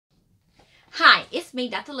It's me,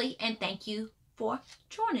 Dr. Lee, and thank you for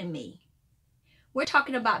joining me. We're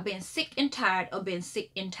talking about being sick and tired of being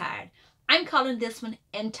sick and tired. I'm calling this one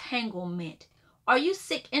entanglement. Are you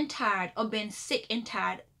sick and tired of being sick and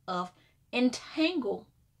tired of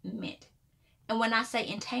entanglement? And when I say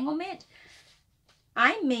entanglement,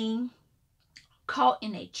 I mean caught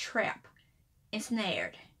in a trap,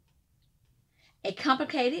 ensnared, a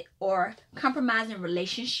complicated or compromising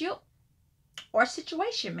relationship or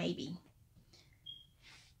situation, maybe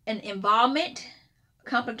an involvement,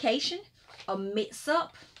 complication, a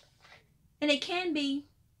mix-up, and it can be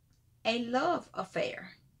a love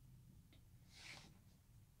affair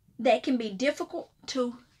that can be difficult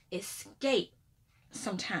to escape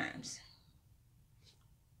sometimes.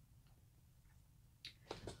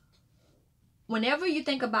 Whenever you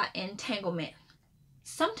think about entanglement,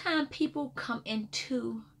 sometimes people come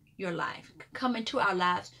into your life, come into our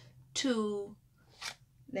lives to,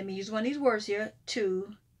 let me use one of these words here,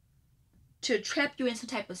 to trap you in some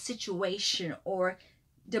type of situation, or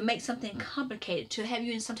to make something complicated, to have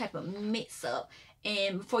you in some type of mix-up,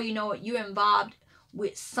 and before you know it, you're involved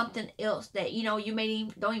with something else that, you know, you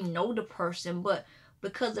don't even know the person, but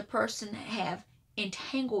because the person have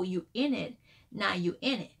entangled you in it, now you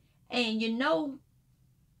in it. And you know,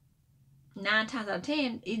 9 times out of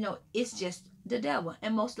 10, you know, it's just the devil.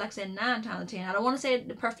 And most, like I said, 9 times out of 10, I don't want to say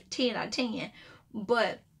the perfect 10 out of 10,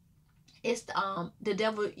 but it's the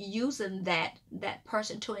devil using that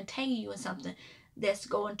person to entangle you in something that's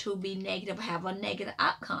going to be negative, have a negative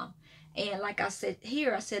outcome. And like I said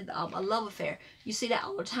here, I said a love affair. You see that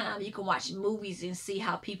all the time. You can watch movies and see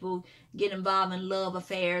how people get involved in love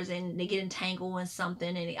affairs and they get entangled in something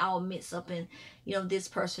and they all mix up, and you know, this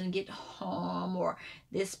person get harmed, or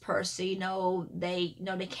this person, you know, they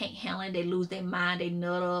can't handle it, they lose their mind, they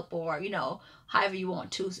nut up, or you know, however you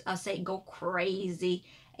want to say, go crazy,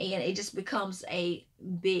 and it just becomes a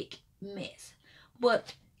big mess.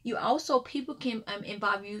 But you also, people can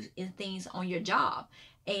involve you in things on your job,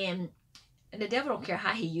 and the devil don't care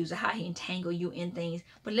how he uses it, how he entangle you in things.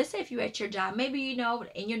 But let's say if you're at your job, maybe, you know,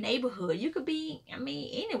 in your neighborhood, you could be, I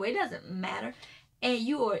mean, anyway, it doesn't matter, and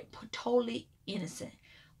you are totally innocent.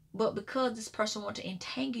 But because this person wants to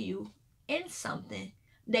entangle you in something,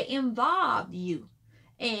 they involved you.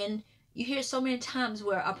 And you hear so many times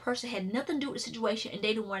where a person had nothing to do with the situation, and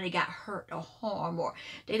they the one that got hurt or harmed, or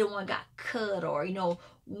they the one got cut, or you know,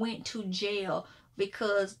 went to jail,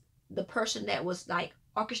 because the person that was like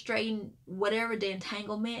orchestrating whatever the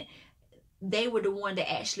entanglement, they were the one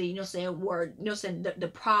that actually, you know, saying were, you know, saying the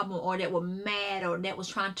problem, or that were mad, or that was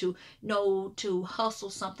trying to, you know, to hustle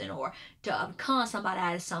something, or to con somebody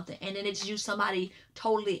out of something, and then they just use somebody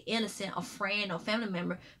totally innocent, a friend or family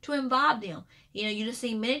member, to involve them. You know, you just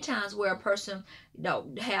seen many times where a person, you know,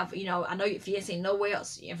 have, you know, I know if you ain't seen nowhere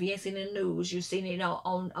else, if you ain't seen in the news, you've seen it, you know,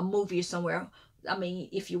 on a movie or somewhere. I mean,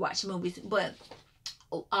 if you watch movies, but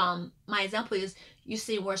my example is, you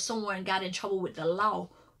see where someone got in trouble with the law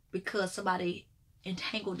because somebody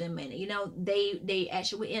entangled them in it. You know, they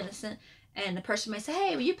actually were innocent, and the person may say,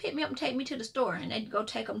 hey, will you pick me up and take me to the store? And they go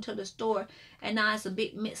take them to the store, and now it's a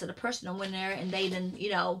big mix of the person that went there, and they then,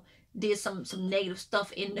 you know, did some negative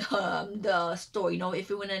stuff in the store. You know, if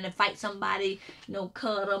you went in and fight somebody, you know,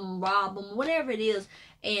 cut them, rob them, whatever it is,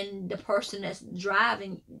 and the person that's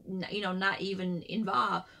driving, you know, not even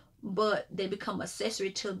involved, but they become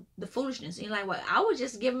accessory to the foolishness. And you're like, well, I was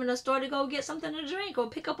just giving a store to go get something to drink or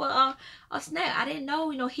pick up a snack. I didn't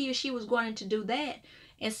know, you know, he or she was going to do that.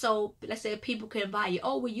 And so, let's say people can invite you,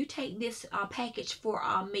 oh, will you take this package for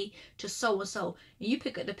me to so-and-so? And you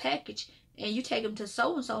pick up the package and you take them to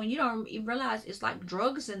so-and-so, and you don't even realize it's like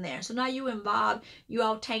drugs in there. So now you involved, you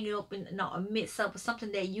all tangled up in, you know, a mix-up of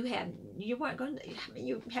something that you weren't going to, I mean,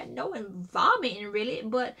 you had no involvement in really,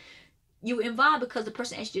 but you were involved because the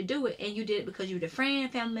person asked you to do it, and you did it because you were the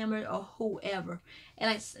friend, family member, or whoever.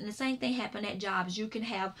 And the same thing happened at jobs. You can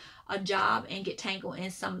have a job and get tangled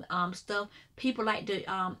in some stuff. People like to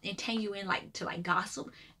entangle you in, like, to like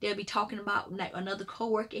gossip. They'll be talking about like another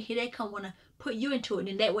coworker. Here they come, want to put you into it,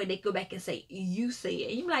 and that way they go back and say you said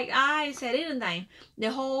it. You're like, I ain't said anything.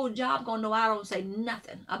 The whole job gonna know I don't say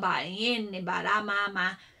nothing about anybody. I mind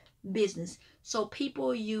my business. So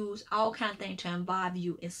people use all kind of things to involve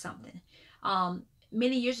you in something.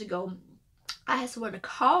 Many years ago, I had someone to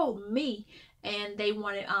call me, and they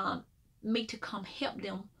wanted me to come help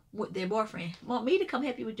them with their boyfriend. Want me to come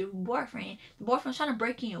help you with your boyfriend. The boyfriend's trying to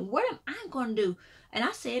break in. What am I going to do? And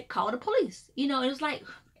I said, call the police. You know, it was like,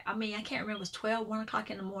 I mean, I can't remember. It was 1 o'clock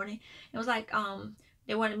in the morning. It was like,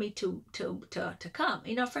 They wanted me to come.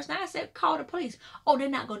 You know, first night I said, call the police. Oh, they're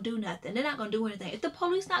not going to do nothing. They're not going to do anything. If the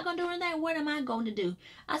police not going to do anything, what am I going to do?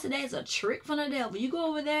 I said, that's a trick from the devil. You go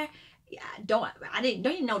over there. Don't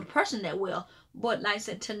even know the person that well. But like I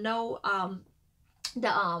said, to know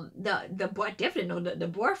the boy, definitely know the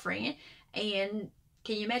boyfriend. And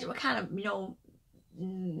can you imagine what kind of, you know,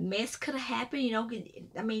 mess could have happened? You know,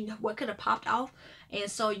 I mean, what could have popped off? And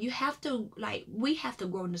so you have to, like, we have to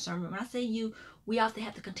grow in discernment. When I say you, we often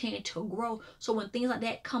have to continue to grow. So when things like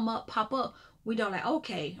that pop up, we don't like,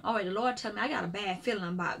 okay, all right, the Lord tell me I got a bad feeling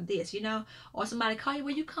about this, you know, or somebody call you,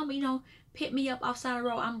 well, you come, you know, pick me up outside the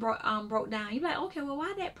road, I'm broke down. You're like, okay, well,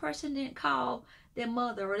 why that person didn't call their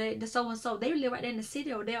mother or the so and so? They live right there in the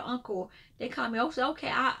city, or their uncle. They call me. Okay,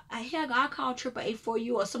 I'll call AAA for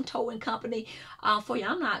you, or some towing company for you.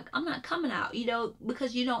 I'm not coming out, you know,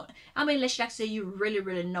 because you don't. I mean, let's like say you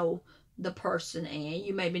really know the person, and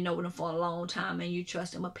you maybe know them for a long time, and you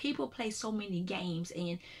trust them. But people play so many games,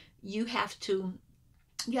 and you have to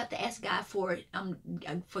ask God for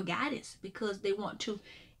guidance, because they want to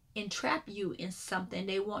entrap you in something.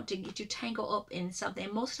 They want to get you tangled up in something.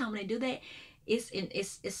 And most of the time when they do that,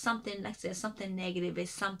 it's something, like I said, something negative.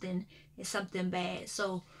 It's something bad.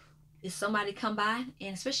 So if somebody come by,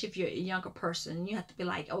 and especially if you're a younger person, you have to be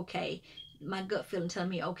like, okay, my gut feeling telling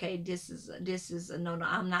me, okay, this is a no.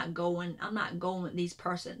 I'm not going with these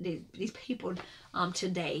people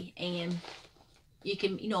today. And you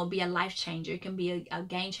can, you know, be a life changer. It can be a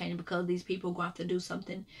game changer, because these people go have to do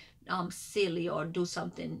something silly, or do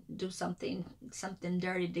something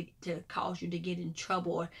dirty to cause you to get in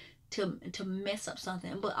trouble, or to mess up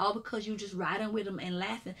something. But all because you just riding with them and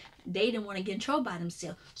laughing, they didn't want to get in trouble by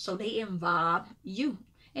themselves, so they involve you.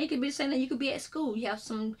 And it could be the same thing. You could be at school. You have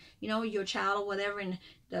some, you know, your child or whatever, and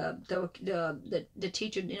the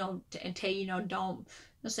teacher, you know, and tell you, you know, don't.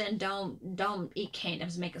 I'm saying don't eat candy. I'm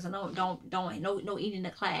just making some no eating in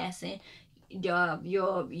the class. And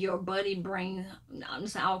your buddy brings, I'm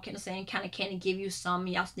saying all kind of candy, give you some,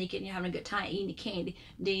 y'all sneak it and you're having a good time eating the candy.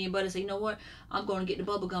 Then your buddy say, you know what, I'm going to get the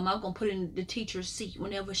bubble gum, I'm going to put it in the teacher's seat.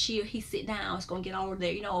 Whenever she or he sit down, it's going to get all of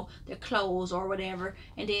their, you know, their clothes or whatever.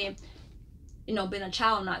 And then, you know, being a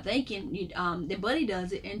child, not thinking, the buddy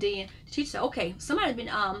does it, and then the teacher said, okay, somebody's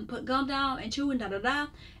been put gum down and chewing,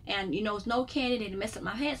 and you know, it's no candy, they mess up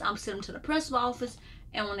my hands, I'm sending them to the principal office.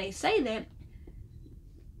 And when they say that,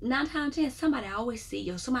 9 times out of 10, somebody always see,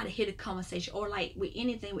 or somebody hear the conversation. Or like with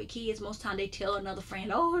anything with kids, most time they tell another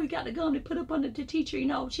friend, oh, you got the gum they put up under the teacher, you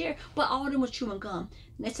know, chair. But all of them was chewing gum.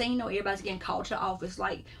 Next thing you know, everybody's getting called to the office.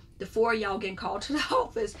 Like the 4 of y'all getting called to the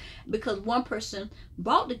office because one person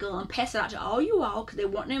bought the gum, passed it out to all you all because they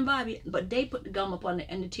weren't invited, but they put the gum up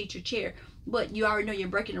in the teacher chair. But you already know you're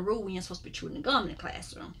breaking the rule when you're supposed to be chewing the gum in the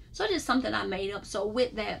classroom. So it's just something I made up. So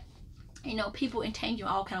with that, you know, people entangle you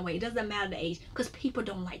all kind of way. It doesn't matter the age, because people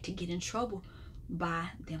don't like to get in trouble by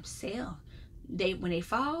themselves. When they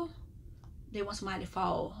fall, they want somebody to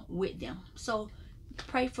fall with them. So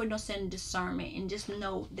pray for no sin discernment, and just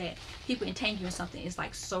know that people entangle you in something is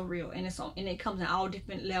like so real, and it comes in all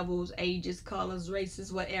different levels, ages, colors,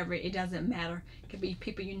 races, whatever. It doesn't matter. It could be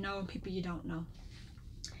people you know and people you don't know.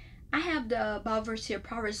 I have the Bible verse here,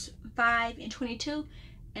 Proverbs 5:22.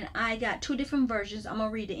 And I got 2 different versions. I'm going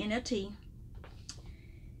to read the NLT.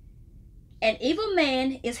 An evil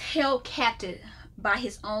man is held captive by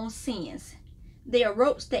his own sins. They are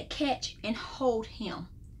ropes that catch and hold him.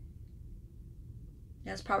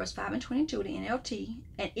 That's Proverbs 5:22, the NLT.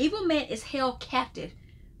 An evil man is held captive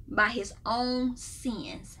by his own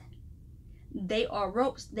sins. They are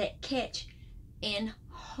ropes that catch and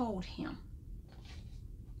hold him.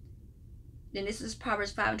 Then this is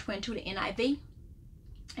Proverbs 5:22, the NIV.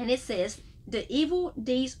 And it says, the evil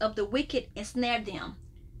deeds of the wicked ensnare them.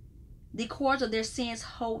 The cords of their sins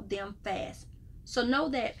hold them fast. So know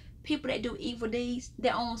that people that do evil deeds,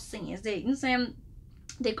 their own sins, you know what I'm saying?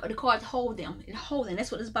 The cords hold them. That's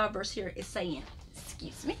what this Bible verse here is saying.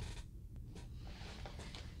 Excuse me.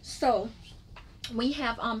 So we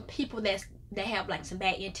have people that have like some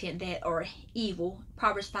bad intent, that are evil.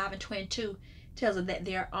 Proverbs 5:22 tells us that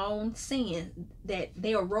their own sin, that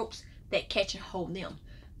they are ropes that catch and hold them.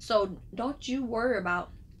 So don't you worry about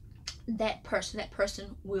that person. That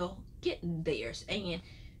person will get theirs. And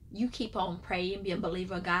you keep on praying, be a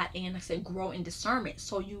believer of God, and like I said, grow in discernment.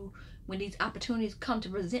 So you, when these opportunities come to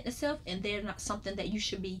present themselves, and they're not something that you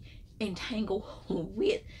should be entangled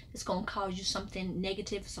with, it's going to cause you something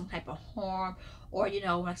negative, some type of harm, or, you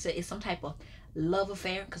know, like I said, it's some type of love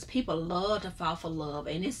affair, because people love to fall for love.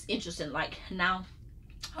 And it's interesting, like now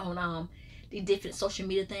on the different social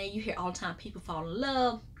media thing, you hear all the time people fall in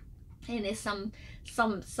love, and it's some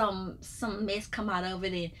mess come out of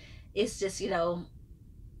it, and it's just,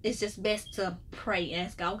 it's just best to pray and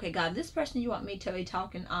ask God, okay, God, this person you want me to be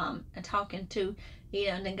talking and talking to,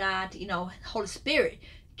 and then God, Holy Spirit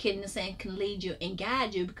can lead you and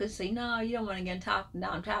guide you, because say, no, you don't want to get talking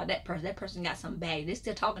down to that person. That person got some bad. They're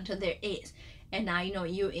still talking to their ex, and now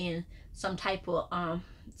you're in some type of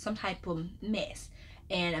mess.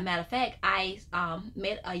 And a matter of fact, I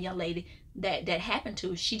met a young lady that happened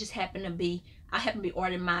to. She just happened to be. I happened to be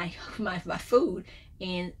ordering my food,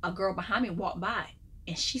 and a girl behind me walked by,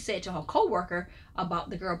 and she said to her coworker about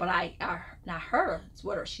the girl, but I not her. It's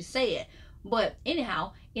what she said. But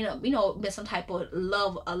anyhow, been some type of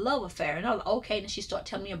love affair, and I was like, okay. And she started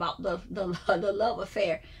telling me about the love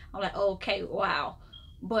affair. I'm like, okay, wow.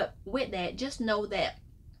 But with that, just know that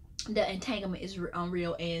the entanglement is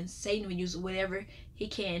unreal, and Satan will use whatever he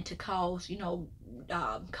can to cause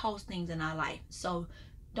cause things in our life. So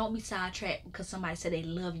don't be sidetracked because somebody said they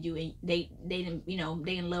love you and they didn't,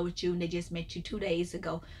 they in love with you and they just met you 2 days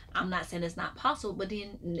ago. I'm not saying it's not possible, but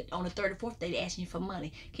then on the third or fourth day they asking you for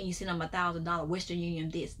money. Can you send them $1,000? Western Union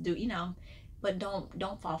this, do but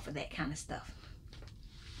don't fall for that kind of stuff.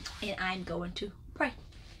 And I'm going to pray.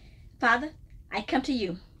 Father, I come to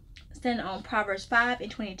you standing on Proverbs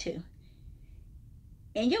 5:22.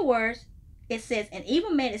 In your words, it says, an evil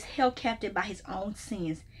man is held captive by his own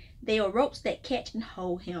sins. They are ropes that catch and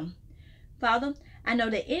hold him. Father, I know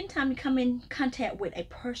that anytime you come in contact with a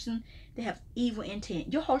person that have evil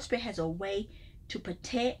intent, your Holy Spirit has a way to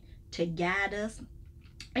protect, to guide us,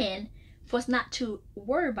 and for us not to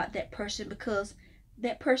worry about that person, because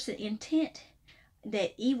that person intent,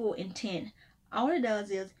 that evil intent, all it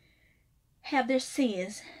does is have their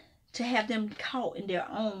sins, to have them caught in their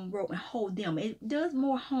own rope and hold them. It does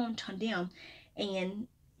more harm to them, and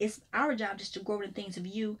it's our job just to grow in things of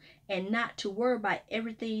you, and not to worry about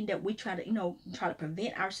everything that we try to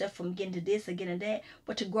prevent ourselves from getting to this or getting to that,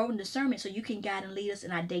 but to grow in discernment so you can guide and lead us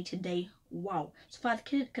in our day-to-day walk. So Father,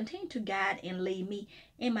 continue to guide and lead me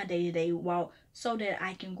in my day-to-day walk so that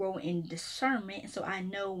I can grow in discernment, so I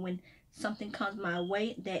know when something comes my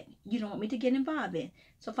way that you don't want me to get involved in.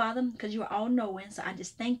 So Father, because you are all knowing, so I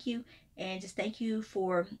just thank you, and just thank you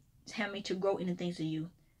for having me to grow in the things of you.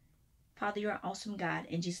 Father, you're an awesome God.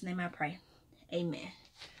 In Jesus' name I pray. Amen.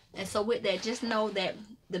 And so with that, just know that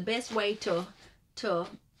the best way to how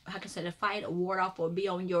can I say, to fight or ward off or be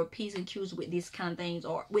on your P's and Q's with these kind of things,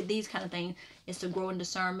 or with these kind of things, is to grow in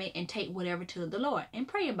discernment and take whatever to the Lord and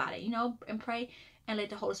pray about it, and pray and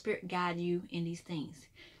let the Holy Spirit guide you in these things.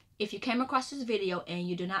 If you came across this video and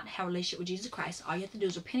you do not have a relationship with Jesus Christ, all you have to do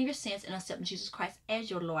is repent of your sins and accept Jesus Christ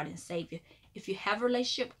as your Lord and Savior. If you have a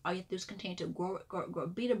relationship, all you have to do is continue to grow,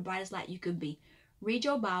 be the brightest light you could be. Read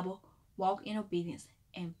your Bible, walk in obedience,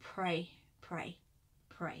 and pray.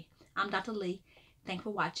 I'm Dr. Lee. Thanks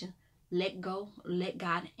for watching. Let go, let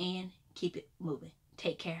God, and keep it moving.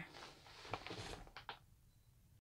 Take care.